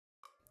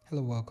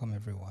Hello, welcome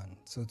everyone.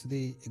 So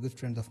today a good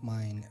friend of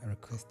mine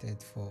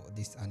requested for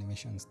this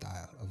animation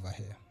style over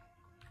here.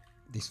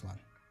 This one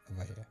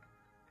over here.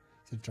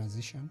 It's a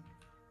transition,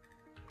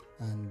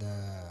 and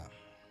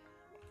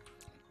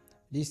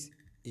this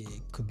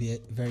could be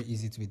very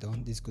easy to be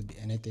done. This could be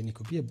anything. It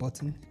could be a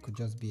button. It could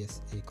just be a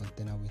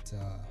container with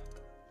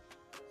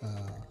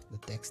the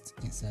text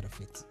inside of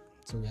it.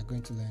 So we are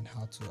going to learn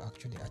how to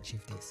actually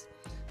achieve this.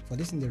 For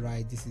this in the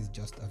right, this is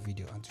just a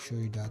video, and to show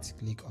you that,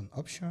 click on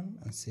option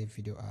and save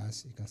video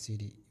as. You can see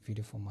the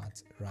video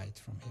format right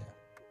from here,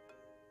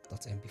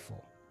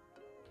 .mp4.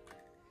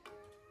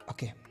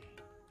 Okay,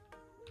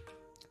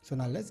 so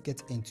now let's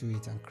get into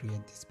it and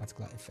create this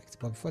particular effect.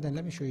 But before then,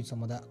 let me show you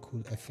some other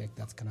cool effect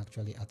that can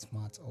actually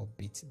outsmart or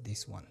beat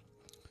this one.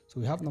 So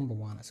we have number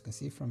one, as you can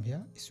see from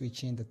here,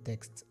 switching the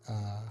text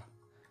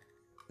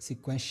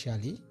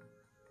sequentially,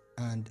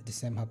 and the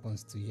same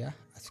happens to here.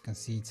 As you can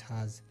see, it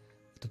has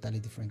a totally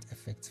different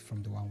effect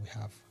from the one we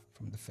have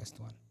from the first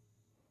one.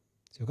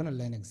 So we're going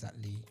to learn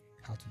exactly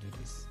how to do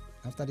this.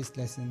 After this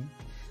lesson,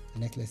 the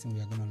next lesson,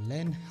 we are going to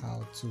learn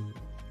how to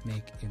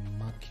make a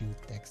marquee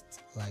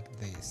text like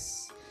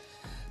this.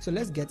 So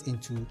let's get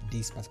into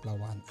this particular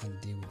one and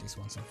deal with this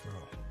once and for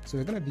all. So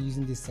we're going to be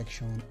using this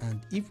section,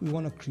 and if we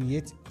want to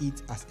create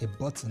it as a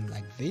button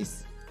like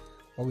this,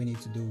 what we need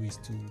to do is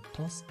to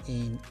toss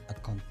in a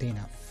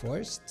container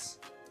first.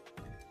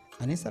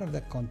 And inside of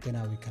that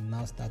container, we can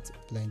now start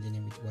blending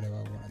in with whatever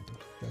we want to do.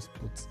 Just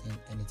put in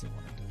anything we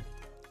want to do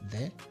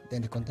there.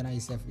 Then the container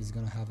itself is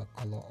going to have a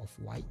color of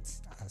white,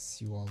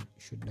 as you all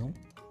should know.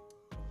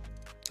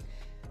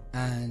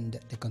 And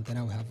the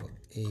container will have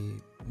a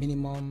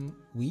minimum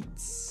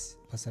width,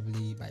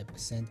 possibly by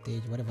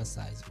percentage, whatever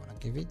size you want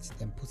to give it.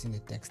 Then putting the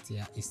text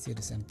here is still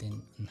the same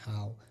thing on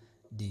how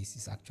this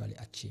is actually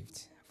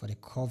achieved. For the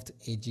curved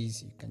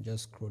edges, you can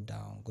just scroll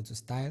down, go to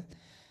style,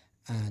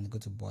 and go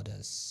to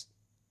borders.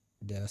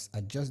 Just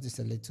adjust this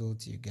a little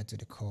till you get to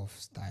the curve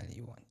style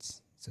you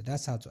want. So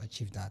that's how to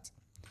achieve that.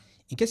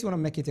 In case you want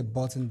to make it a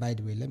button, by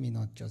the way, let me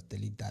not just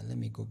delete that. Let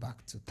me go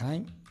back to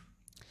time.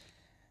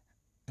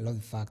 I love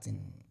the fact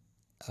in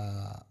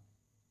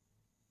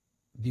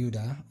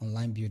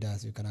online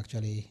builders, you can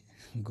actually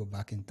go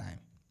back in time.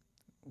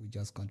 We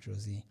just Ctrl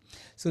Z.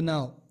 So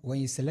now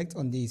when you select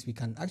on this, we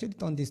can actually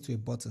turn this to a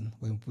button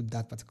when we put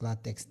that particular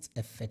text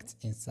effect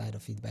inside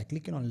of it by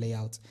clicking on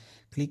layout,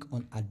 click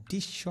on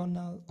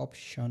additional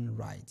option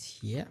right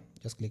here.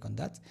 Just click on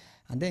that,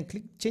 and then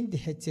change the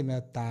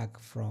HTML tag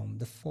from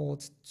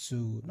default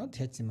to, not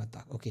the HTML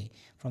tag, okay,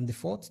 from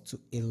default to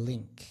a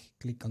link.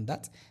 Click on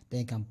that, then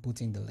you can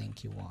put in the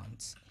link you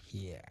want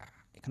here.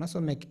 You can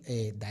also make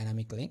a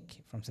dynamic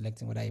link from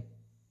selecting whether a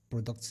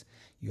product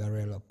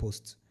URL or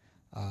post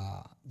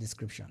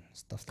description,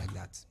 stuff like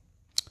that.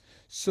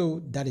 So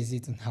that is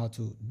it on how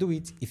to do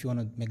it if you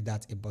want to make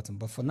that a button.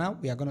 But for now,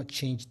 we are going to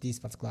change this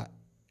particular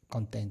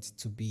content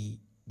to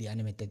be the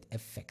animated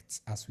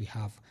effects as we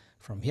have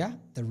from here.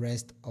 The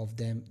rest of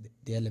them,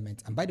 the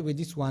element. And by the way,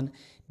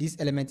 this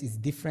element is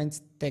different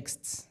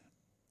texts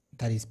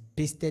that is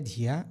pasted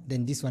here.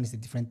 Then this one is a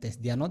different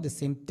text. They are not the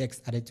same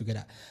text added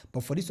together.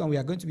 But for this one, we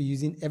are going to be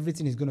using,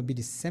 everything is going to be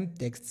the same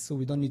text, so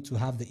we don't need to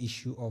have the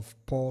issue of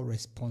poor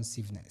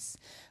responsiveness.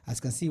 As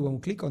you can see, when we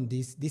click on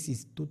this, this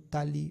is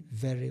totally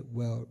very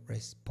well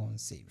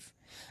responsive.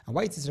 And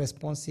why it is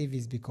responsive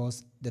is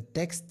because the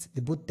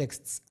both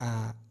texts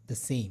are the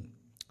same.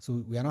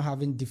 So we are not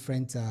having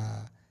different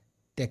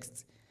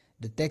text.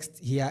 The text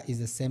here is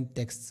the same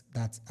text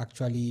that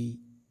actually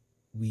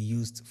we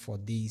used for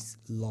this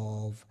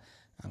love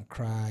and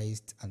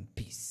Christ and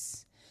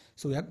peace.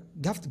 So we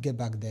have to get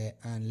back there,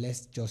 and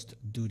let's just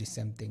do the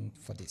same thing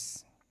for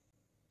this.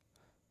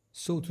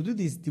 So to do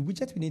this, the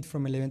widget we need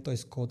from Elementor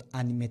is called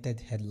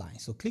animated headline.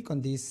 So click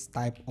on this,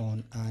 type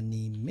on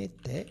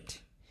animated,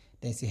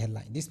 then see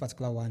headline. This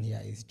particular one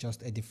here is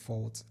just a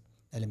default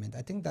element.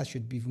 I think that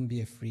should even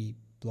be a free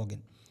plugin.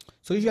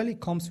 So usually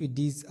it comes with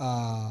these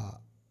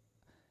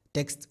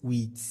text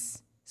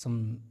with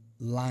some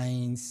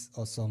lines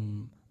or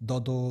some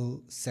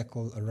doodle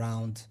circle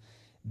around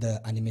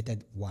the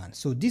animated one.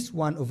 So this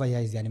one over here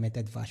is the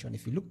animated version.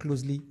 If you look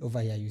closely over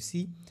here, you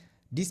see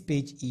this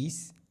page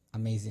is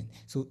amazing.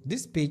 So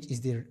this page is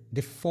the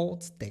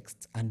default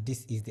text, and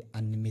this is the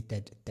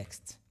animated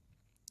text.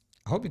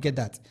 I hope you get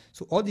that.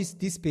 So all this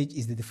page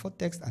is the default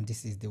text, and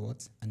this is the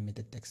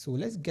animated text. So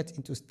let's get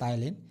into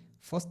styling.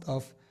 First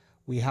off,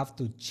 we have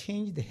to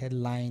change the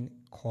headline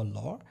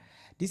color.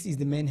 This is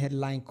the main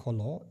headline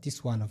color,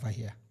 this one over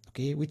here.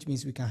 Okay, which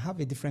means we can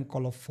have a different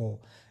color for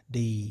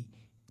the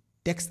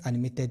text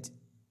animated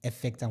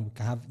effect, and we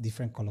can have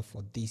different color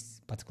for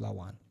this particular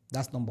one.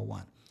 That's number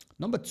one.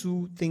 Number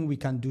two thing we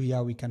can do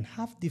here, we can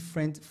have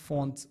different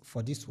fonts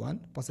for this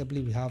one.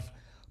 Possibly we have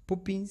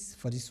poppins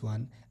for this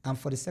one, and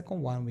for the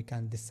second one, we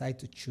can decide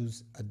to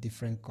choose a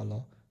different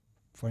color.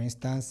 For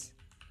instance,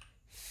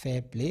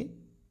 fair play.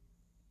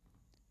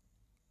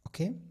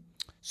 Okay,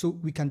 so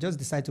we can just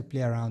decide to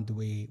play around the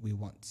way we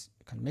want.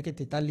 You can make it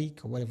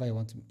italic or whatever you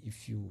want to,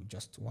 if you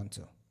just want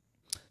to.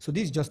 So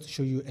this is just to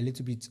show you a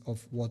little bit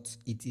of what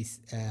it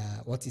is,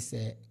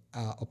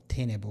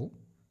 obtainable.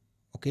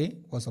 Okay,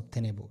 what's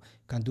obtainable.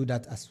 You can do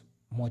that as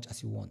much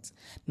as you want.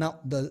 Now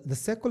the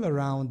circle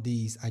around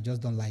this, I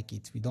just don't like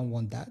it. We don't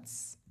want that.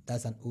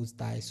 That's an old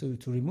style. So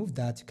to remove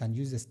that, you can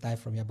use the style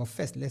from here. But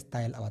first, let's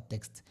style our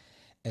text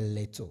a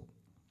little.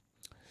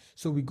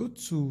 So we go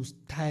to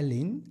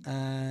styling,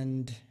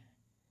 and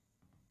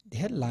the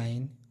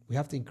headline, we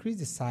have to increase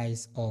the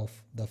size of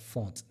the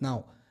font.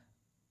 Now,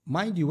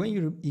 mind you, when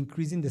you're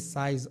increasing the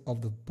size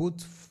of the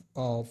both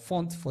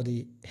font for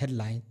the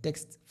headline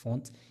text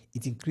font,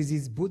 it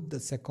increases both the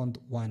second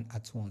one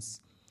at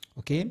once.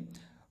 Okay,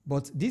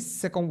 but this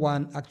second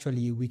one,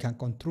 actually we can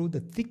control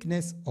the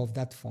thickness of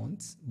that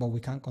font, but we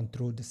can't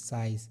control the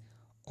size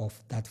of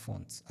that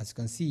font. As you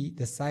can see,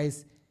 the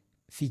size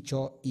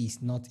feature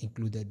is not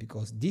included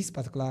because this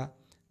particular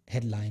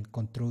headline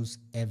controls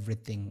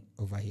everything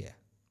over here.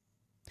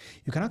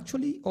 You can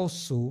actually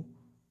also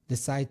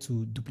decide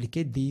to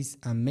duplicate this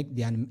and make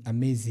the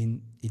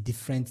amazing a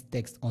different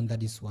text under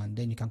this one.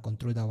 Then you can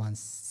control that one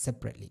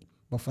separately.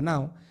 But for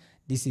now,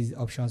 this is the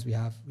options we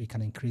have. We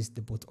can increase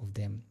the both of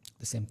them at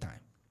the same time.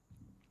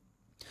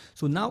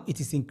 So now it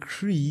is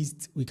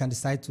increased. We can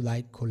decide to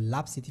like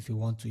collapse it if you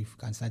want to, if you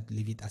can decide to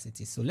leave it as it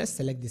is. So let's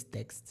select this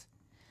text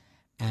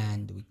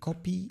and we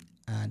copy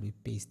and we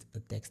paste the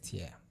text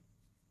here.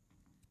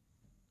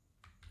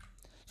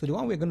 So the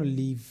one we're going to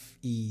leave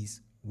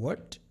is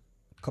Word,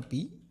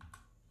 copy,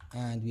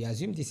 and we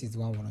assume this is the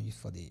one we want to use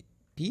for the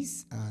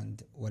piece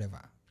and whatever.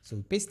 So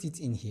we paste it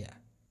in here.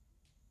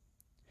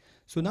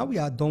 So now we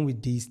are done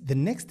with this. The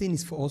next thing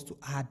is for us to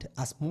add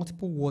as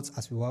multiple words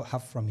as we will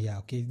have from here.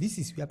 Okay, this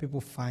is where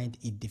people find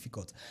it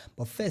difficult.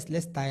 But first,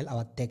 let's style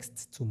our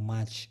text to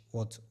match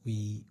what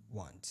we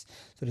want.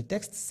 So the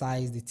text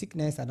size, the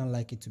thickness, I don't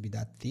like it to be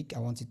that thick. I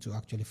want it to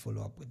actually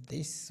follow up with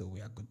this. So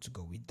we are good to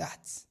go with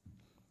that.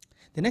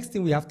 The next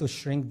thing, we have to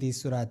shrink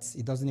this so that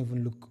it doesn't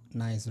even look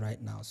nice right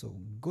now. So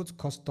go to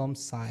custom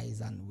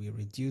size and we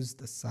reduce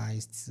the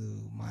size to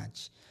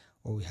match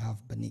what we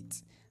have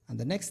beneath. And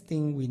the next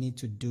thing we need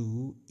to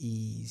do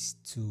is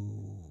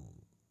to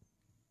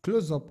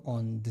close up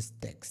on this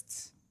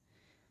text.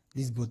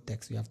 These both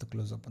texts, we have to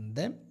close up on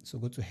them. So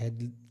go to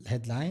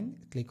headline,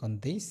 click on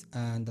this,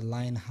 and the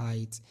line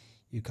height,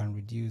 you can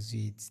reduce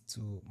it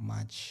to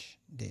match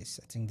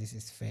this. I think this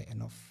is fair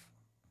enough.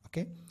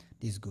 Okay,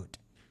 this is good.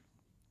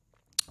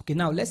 Okay,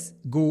 now let's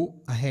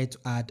go ahead to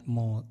add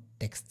more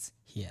text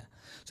here.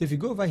 So if you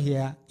go over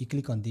here, you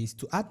click on this.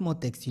 To add more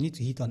text, you need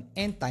to hit on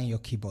enter in your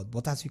keyboard.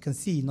 But as you can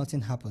see,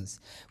 nothing happens.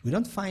 We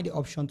don't find the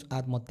option to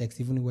add more text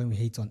even when we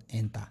hit on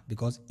enter.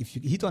 Because if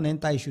you hit on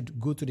enter, you should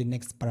go to the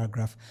next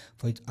paragraph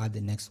for you to add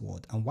the next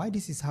word. And why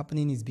this is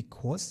happening is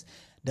because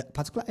the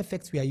particular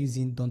effects we are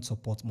using don't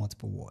support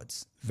multiple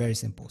words. Very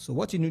simple. So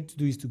what you need to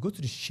do is to go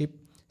to the shape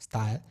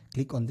style,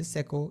 click on this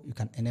circle. You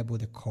can enable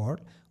the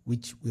chord,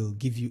 which will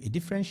give you a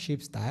different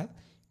shape style.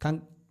 You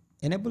can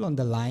enable on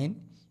the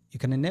line. You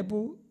can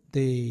enable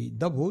the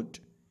doubled.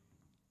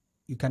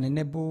 You can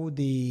enable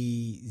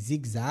the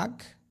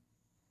zigzag.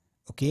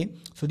 Okay,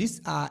 so these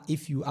are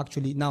if you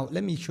actually, now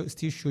let me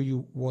still show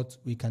you what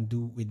we can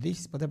do with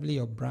this. Probably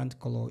your brand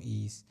color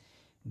is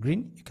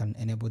green. You can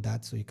enable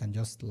that, so you can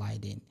just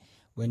slide in.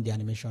 When the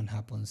animation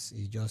happens,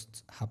 it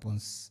just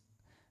happens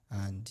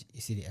and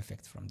you see the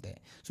effect from there.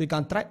 So you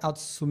can try out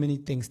so many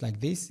things like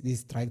this.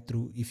 This try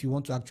through if you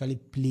want to actually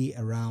play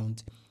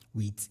around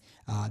with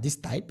this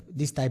type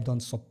don't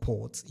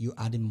support you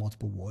adding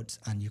multiple words,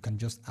 and you can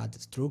just add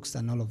strokes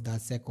and all of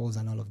that, circles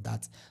and all of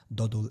that,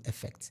 doodle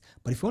effects.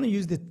 But if you want to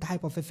use the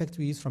type of effect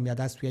we use from here,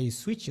 that's where you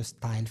switch your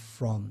style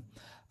from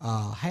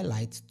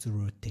highlight to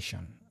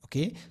rotation.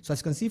 Okay, so as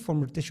you can see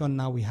from rotation,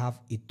 now we have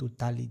a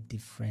totally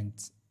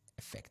different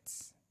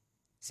effects.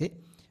 See,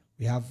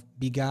 we have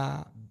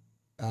bigger,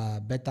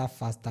 better,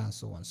 faster, and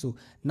so on. So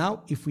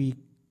now if we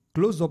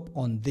close up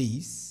on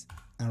this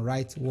and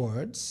write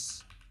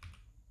words,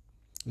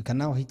 we can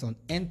now hit on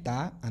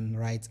enter and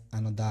write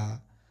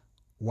another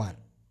one.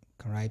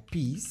 We can write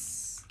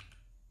peace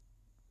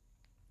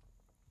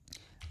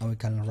and we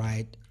can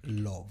write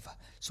love.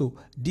 So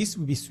this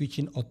will be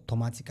switching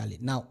automatically.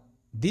 Now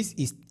this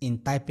is in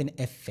typing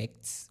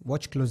effects.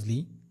 Watch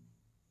closely.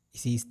 You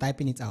see, it's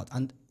typing it out.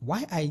 And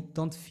why I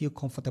don't feel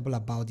comfortable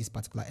about this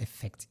particular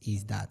effect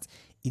is that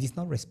it is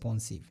not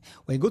responsive.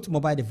 When you go to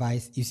mobile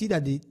device, you see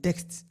that the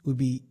text will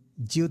be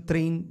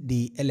filtering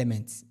the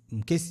elements.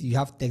 In case you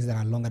have text that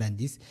are longer than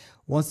this,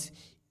 once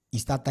you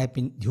start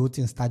typing, the whole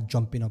thing start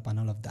jumping up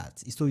and all of that.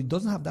 So it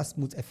doesn't have that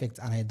smooth effect,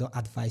 and I don't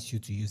advise you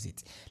to use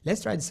it.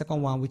 Let's try the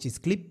second one, which is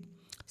clip.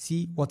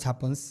 See what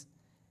happens.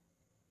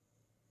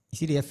 You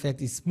see the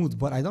effect is smooth,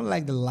 but I don't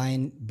like the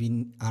line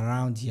being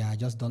around here. I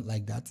just don't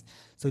like that.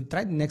 So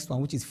try the next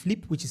one, which is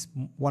flip, which is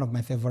one of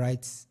my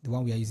favorites, the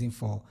one we are using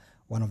for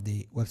one of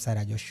the websites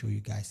I just showed you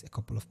guys a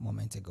couple of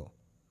moments ago.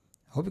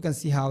 I hope you can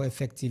see how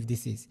effective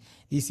this is.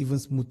 It's even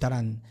smoother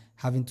than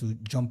having to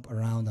jump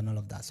around and all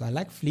of that. So I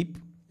like flip.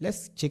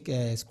 Let's check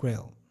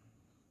scroll.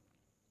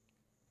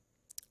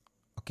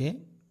 Okay.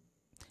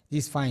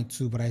 This is fine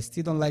too, but I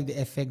still don't like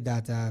the effect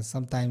that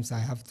sometimes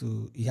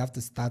you have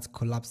to start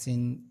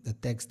collapsing the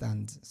text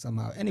and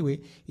somehow.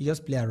 Anyway, you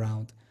just play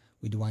around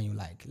with the one you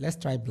like. Let's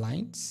try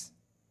blinds.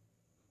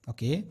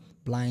 Okay,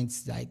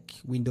 blinds like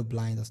window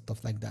blinds or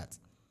stuff like that.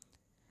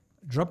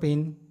 Drop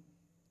in,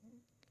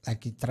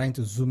 like trying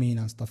to zoom in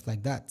and stuff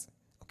like that.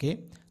 Okay,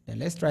 then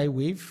let's try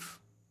wave.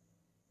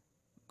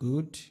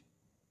 Good.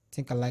 I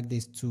think I like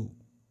this too.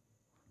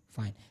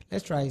 Fine.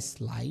 Let's try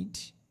slide.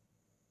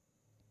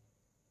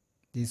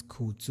 This is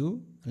cool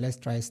too. Let's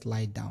try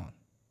slide down.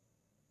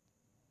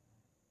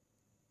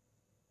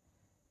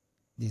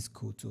 This is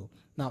cool too.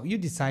 Now you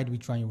decide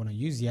which one you want to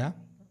use here.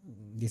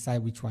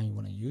 Decide which one you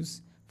want to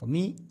use. For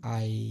me,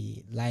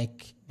 I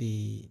like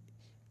the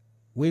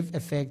wave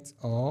effect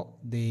or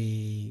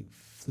the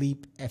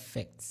flip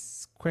effect.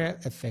 Square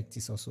effect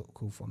is also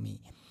cool for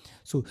me.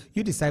 So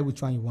you decide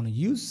which one you want to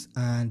use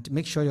and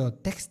make sure your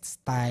text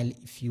style,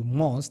 if you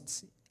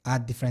must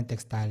add different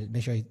text style,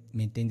 make sure it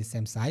maintain the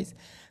same size.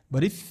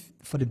 But if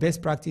for the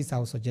best practice, I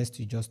would suggest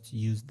you just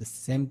use the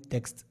same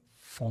text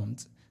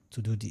font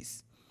to do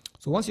this.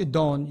 So once you're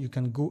done, you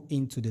can go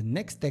into the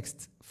next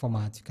text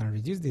format. You can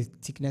reduce the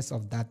thickness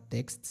of that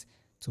text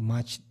to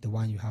match the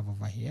one you have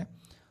over here.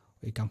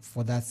 Or you can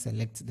further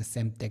select the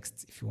same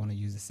text if you want to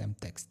use the same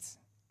text.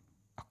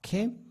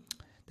 Okay.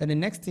 Then the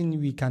next thing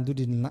we can do,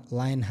 the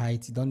line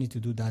height. You don't need to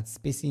do that.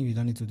 Spacing, you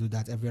don't need to do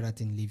that. Every other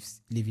thing,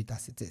 leave it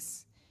as it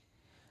is.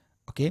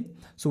 Okay.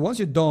 So once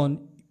you're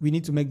done, we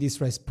need to make this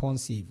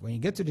responsive. When you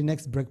get to the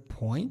next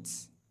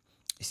breakpoint,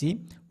 you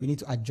see, we need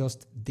to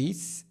adjust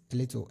this a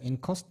little. In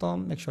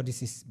custom, make sure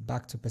this is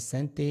back to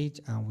percentage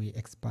and we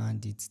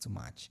expand it to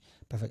match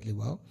perfectly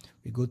well.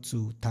 We go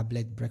to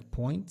tablet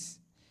breakpoints.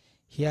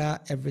 Here,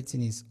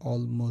 everything is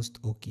almost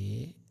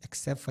okay,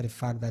 except for the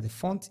fact that the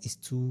font is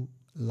too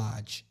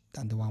large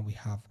than the one we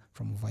have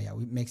from over here,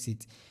 which makes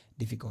it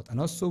difficult. And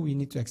also, we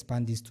need to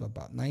expand this to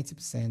about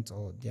 90%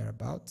 or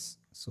thereabouts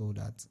so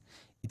that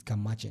it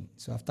can match in.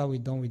 So after we're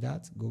done with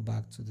that, go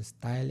back to the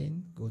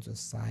styling, go to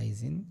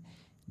sizing,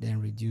 then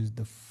reduce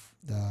the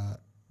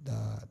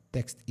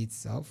text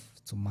itself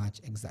to match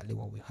exactly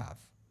what we have.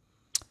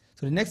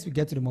 So the next we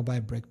get to the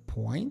mobile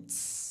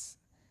breakpoints,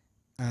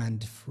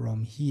 and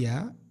from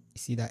here you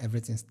see that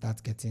everything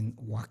starts getting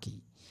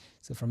wacky.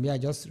 So from here I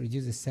just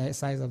reduce the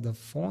size of the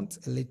font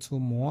a little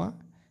more,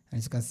 and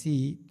as you can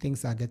see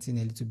things are getting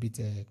a little bit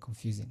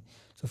confusing.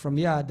 So from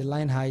here the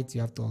line height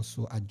you have to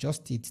also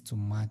adjust it to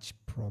match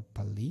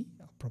properly,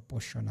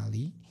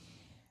 proportionally,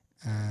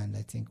 and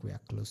I think we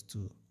are close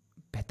to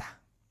better.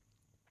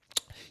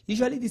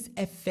 Usually this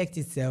effect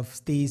itself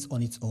stays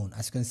on its own.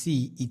 As you can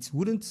see, it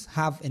wouldn't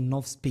have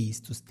enough space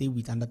to stay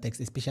with under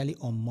text, especially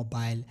on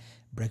mobile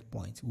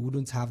breakpoint. We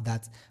wouldn't have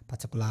that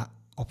particular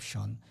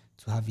option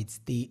to have it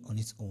stay on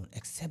its own,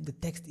 except the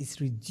text is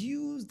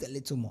reduced a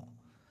little more.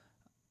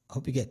 I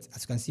hope you get.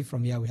 As you can see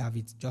from here, we have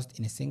it just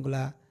in a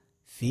singular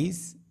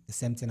phase. The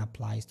same thing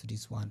applies to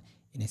this one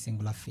in a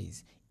singular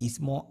phase. It's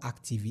more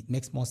active. It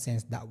makes more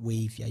sense that way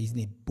if you're using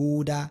a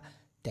bolder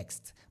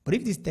text. But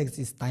if this text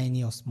is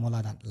tiny or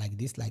smaller than like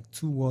this, like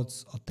 2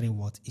 words or 3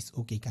 words, it's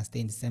okay. It can stay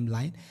in the same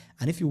line.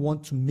 And if you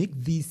want to make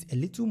this a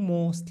little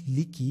more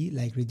sleeky,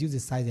 like reduce the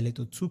size a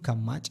little, 2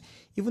 can match,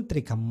 even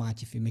 3 can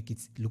match if you make it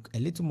look a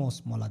little more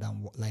smaller than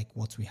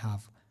what we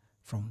have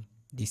from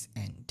this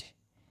end.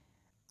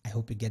 I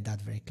hope you get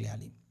that very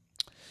clearly.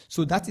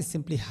 So that is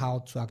simply how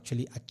to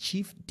actually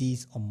achieve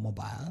this on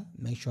mobile.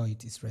 Make sure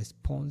it is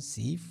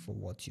responsive for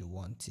what you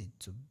want it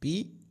to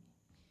be.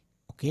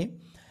 Okay.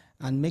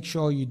 And make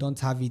sure you don't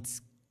have it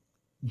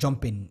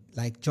jumping,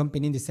 like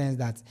jumping in the sense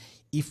that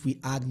if we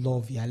add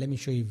love here, let me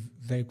show you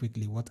very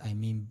quickly what I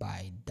mean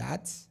by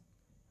that.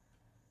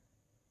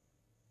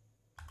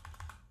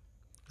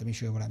 Let me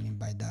show you what I mean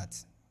by that.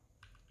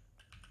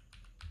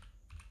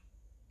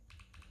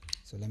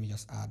 So let me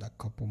just add a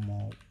couple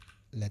more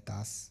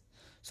letters.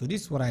 So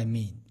this is what I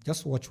mean.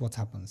 Just watch what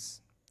happens.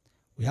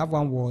 We have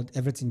one word,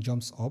 everything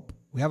jumps up.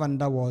 We have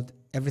another word,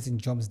 everything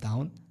jumps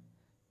down.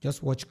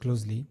 Just watch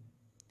closely.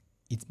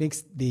 It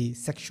makes the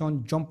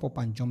section jump up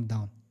and jump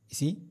down. You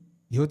see,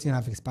 the whole thing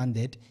have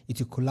expanded. It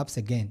will collapse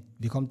again,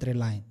 become 3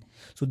 line.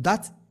 So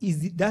that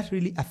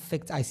really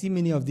affects. I see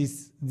many of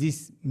this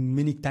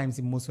many times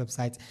in most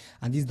websites,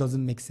 and this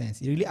doesn't make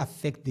sense. It really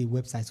affects the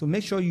website. So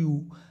make sure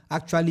you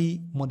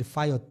actually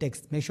modify your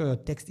text. Make sure your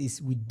text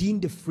is within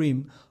the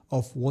frame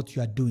of what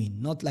you are doing,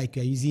 not like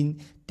you're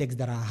using text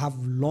that have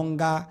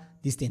longer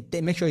distance.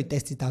 Make sure you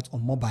test it out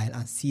on mobile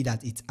and see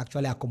that it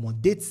actually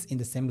accommodates in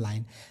the same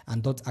line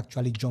and don't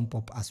actually jump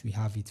up as we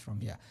have it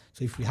from here.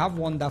 So if we have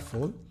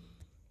wonderful,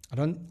 I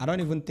don't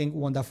even think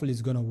wonderful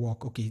is going to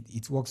work. Okay,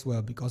 it works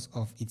well because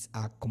of it's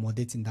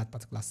accommodating that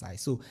particular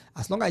size. So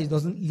as long as it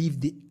doesn't leave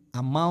the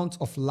amount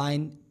of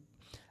line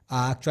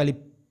actually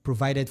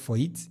provided for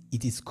it,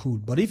 it is cool.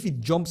 But if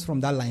it jumps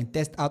from that line,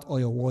 test out all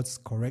your words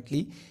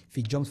correctly. If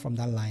it jumps from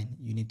that line,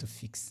 you need to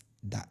fix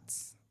that.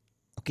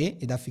 Okay,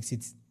 either fix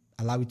it,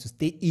 allow it to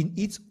stay in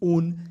its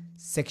own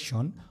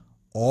section,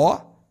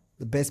 or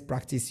the best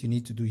practice you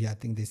need to do here, I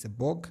think there's a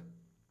bug,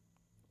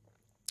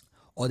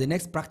 or the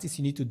next practice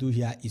you need to do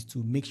here is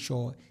to make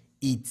sure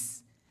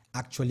it's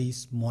actually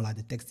smaller,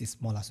 the text is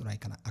smaller, so that I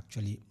can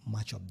actually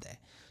match up there.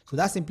 So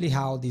that's simply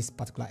how these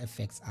particular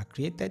effects are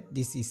created.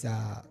 This is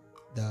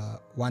the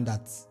one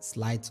that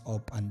slides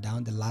up and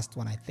down, the last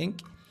one I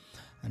think,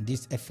 and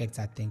these effects,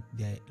 I think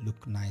they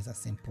look nice and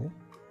simple.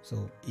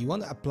 So you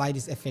want to apply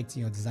this effect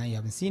in your design. You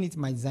haven't seen it in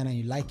my design and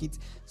you like it,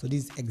 so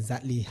this is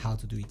exactly how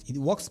to do it. It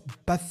works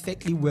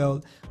perfectly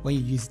well when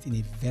you use it in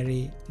a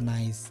very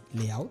nice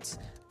layout,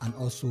 and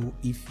also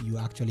if you're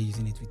actually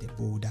using it with a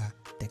bolder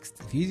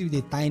text. If you use it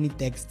with a tiny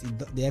text,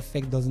 the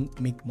effect doesn't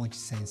make much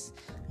sense,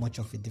 much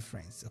of a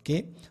difference,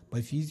 okay?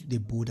 But if you use the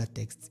bolder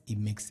text, it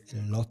makes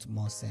a lot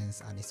more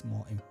sense and it's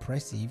more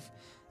impressive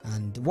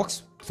and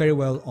works very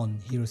well on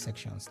hero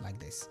sections like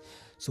this.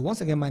 So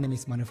once again, my name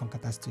is Manuel from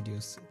Kata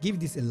Studios. Give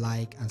this a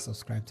like and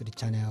subscribe to the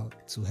channel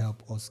to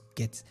help us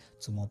get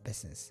to more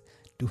persons.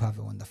 Do have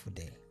a wonderful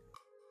day.